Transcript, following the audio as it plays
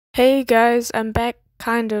Hey guys, I'm back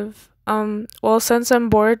kind of. Well, since I'm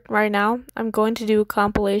bored right now, I'm going to do a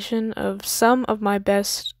compilation of some of my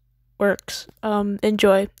best works.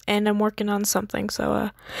 Enjoy. And I'm working on something, so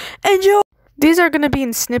enjoy. These are gonna be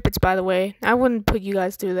in snippets, by the way. I wouldn't put you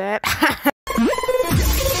guys through that.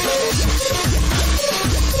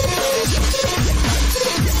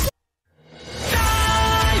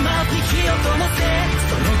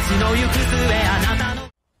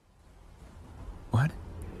 What?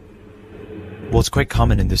 Well, it's quite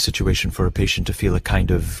common in this situation for a patient to feel a kind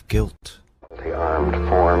of guilt. The armed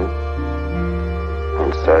form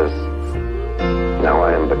and says, "Now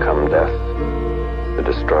I am become death, the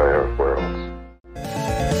destroyer of worlds."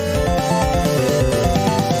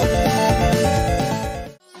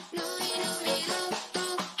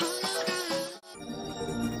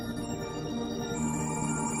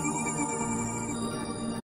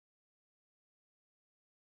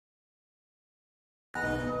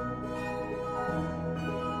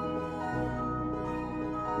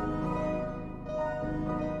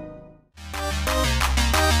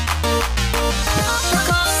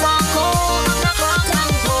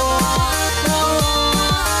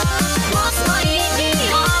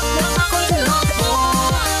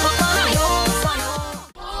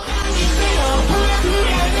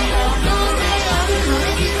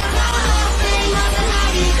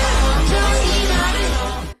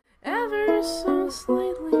 Ever so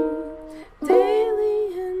slightly,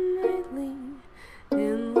 daily and nightly,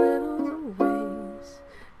 in little ways,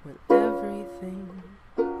 when everything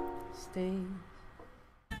stays.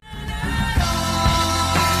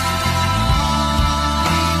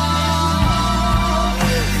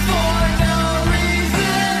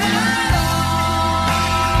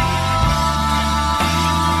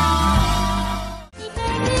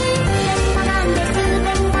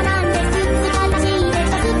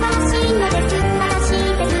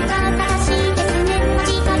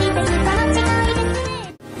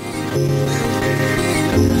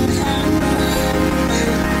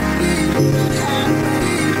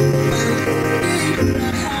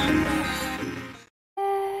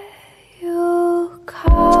 You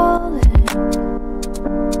call it.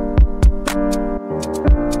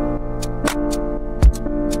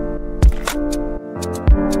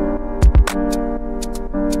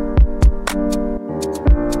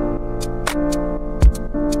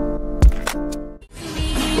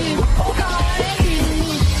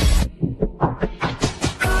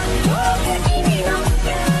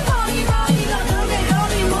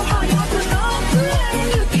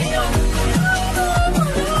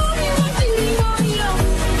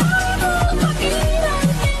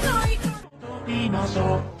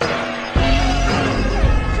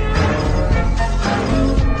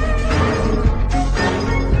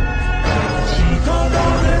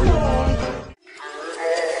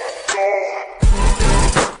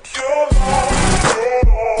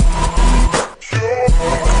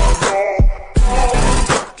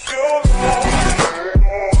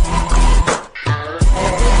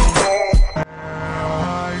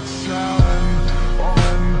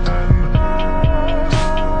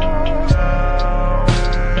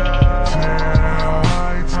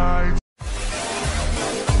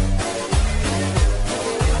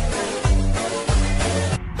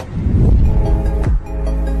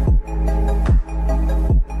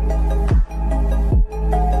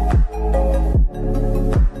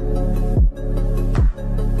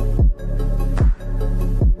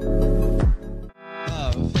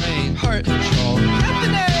 Heart control,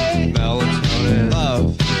 happening. Melatonin,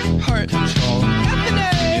 love, heart control,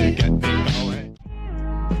 happening. You get me going.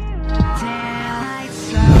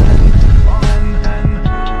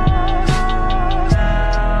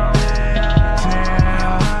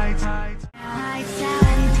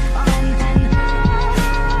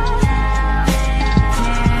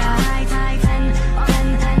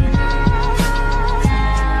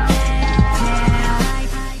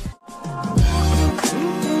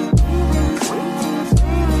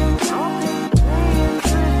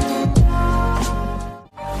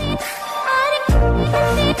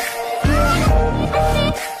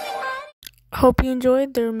 Hope you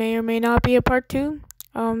enjoyed. There may or may not be a part 2.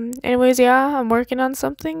 Anyways, yeah, I'm working on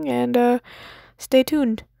something, and stay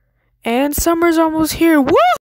tuned. And summer's almost here. Woo!